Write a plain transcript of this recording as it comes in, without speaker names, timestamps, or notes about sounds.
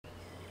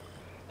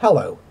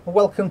Hello and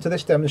welcome to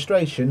this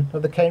demonstration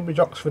of the Cambridge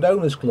Oxford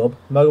Owners Club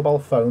mobile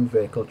phone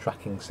vehicle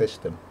tracking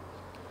system.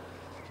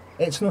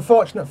 It's an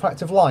unfortunate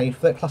fact of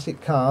life that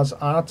classic cars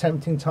are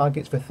tempting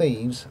targets for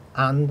thieves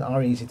and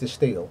are easy to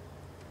steal.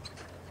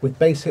 With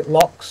basic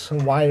locks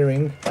and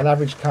wiring, an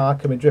average car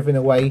can be driven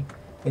away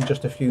in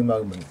just a few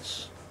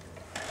moments.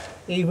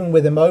 Even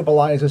with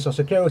immobilizers or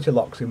security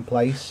locks in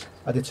place,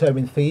 a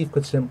determined thief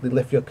could simply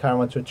lift your car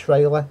onto a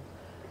trailer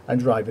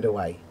and drive it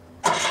away.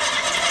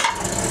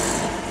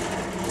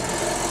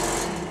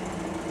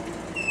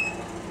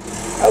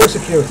 Our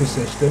security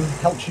system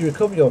helps you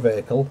recover your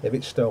vehicle if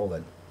it's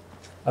stolen.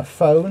 A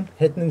phone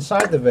hidden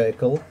inside the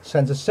vehicle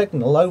sends a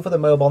signal over the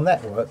mobile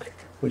network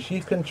which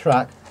you can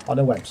track on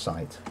a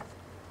website.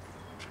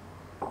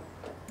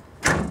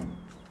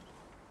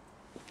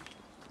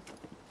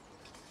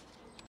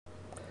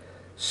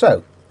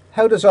 So,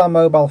 how does our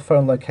mobile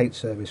phone locate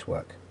service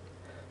work?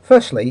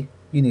 Firstly,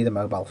 you need a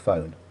mobile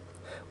phone.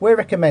 We're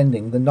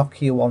recommending the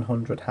Nokia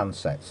 100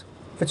 handset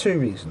for two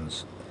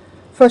reasons.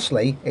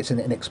 Firstly, it's an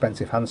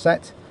inexpensive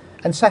handset,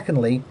 and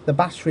secondly, the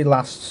battery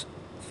lasts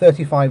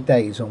 35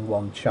 days on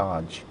one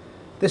charge.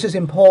 This is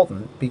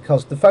important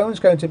because the phone's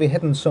going to be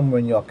hidden somewhere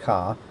in your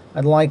car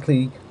and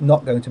likely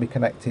not going to be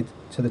connected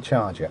to the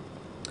charger.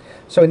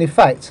 So in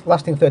effect,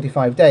 lasting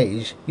 35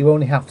 days, you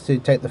only have to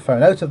take the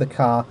phone out of the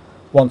car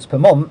once per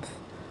month,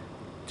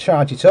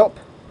 charge it up.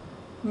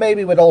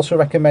 Maybe we'd also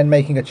recommend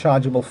making a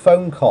chargeable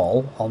phone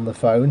call on the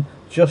phone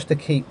just to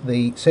keep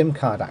the SIM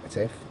card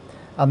active,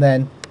 and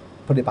then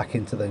put it back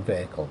into the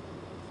vehicle.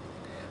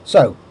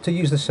 So, to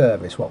use the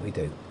service, what we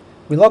do,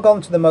 we log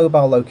on to the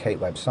Mobile Locate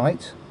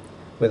website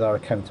with our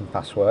account and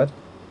password,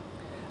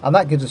 and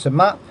that gives us a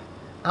map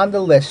and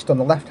a list on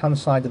the left hand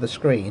side of the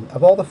screen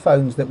of all the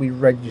phones that we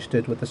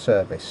registered with the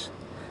service.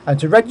 And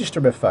to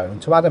register a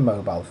phone, to add a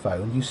mobile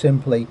phone, you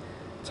simply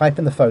type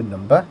in the phone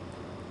number,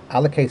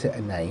 allocate it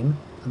a name,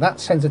 and that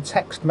sends a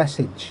text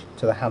message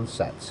to the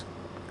handset.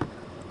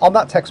 On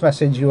that text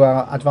message you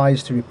are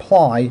advised to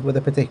reply with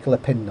a particular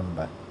PIN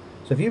number.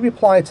 So if you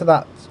reply to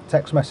that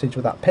text message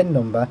with that PIN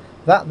number,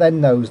 that then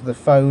knows the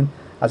phone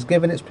has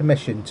given its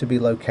permission to be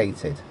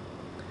located.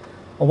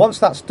 And once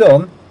that's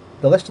done,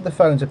 the list of the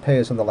phones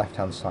appears on the left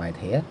hand side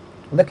here.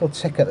 A little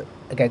ticker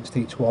against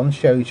each one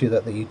shows you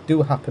that you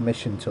do have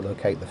permission to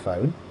locate the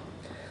phone.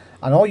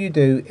 And all you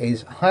do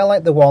is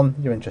highlight the one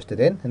you're interested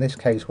in this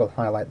case we'll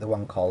highlight the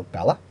one called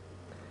Bella,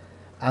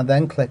 and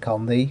then click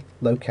on the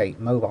Locate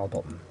Mobile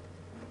button.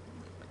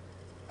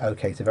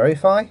 OK to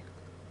verify.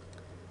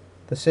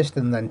 The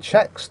system then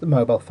checks the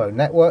mobile phone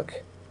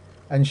network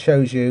and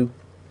shows you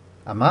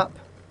a map,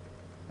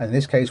 and in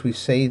this case we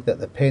see that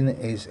the pin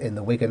is in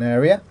the Wigan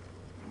area,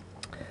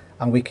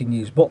 and we can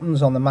use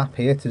buttons on the map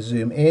here to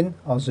zoom in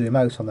or zoom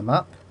out on the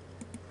map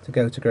to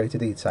go to greater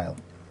detail.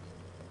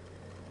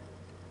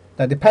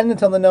 Now,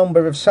 dependent on the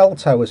number of cell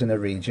towers in a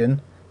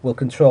region will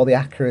control the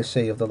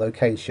accuracy of the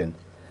location.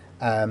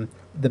 The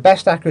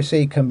best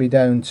accuracy can be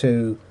down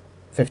to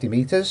 50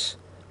 meters.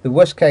 The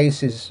worst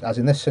case is, as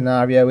in this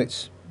scenario,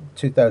 it's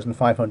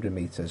 2,500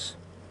 meters,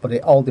 but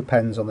it all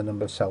depends on the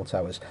number of cell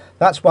towers.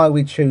 That's why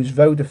we choose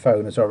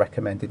Vodafone as our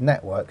recommended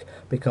network,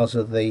 because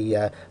of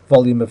the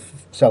volume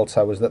of cell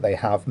towers that they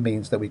have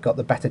means that we've got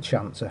the better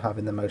chance of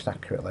having the most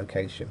accurate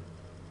location.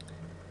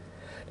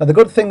 Now, the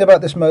good thing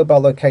about this mobile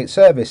locate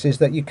service is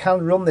that you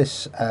can run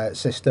this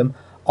system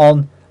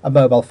on a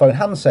mobile phone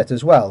handset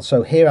as well.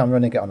 So here I'm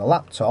running it on a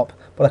laptop,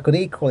 but I could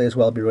equally as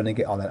well be running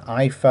it on an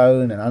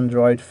iPhone, an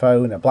Android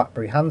phone, a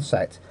BlackBerry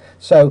handset.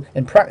 So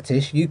in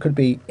practice you could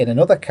be in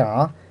another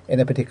car in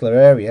a particular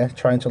area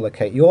trying to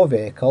locate your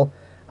vehicle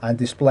and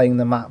displaying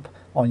the map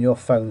on your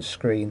phone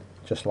screen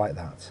just like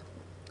that.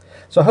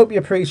 So I hope you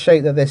appreciate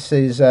that this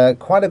is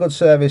quite a good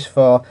service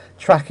for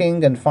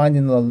tracking and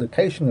finding the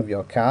location of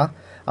your car.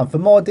 And for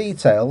more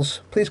details,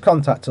 please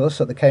contact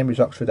us at the Cambridge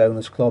Oxford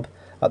Owners Club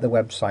at the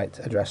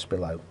website address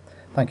below.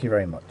 Thank you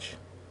very much.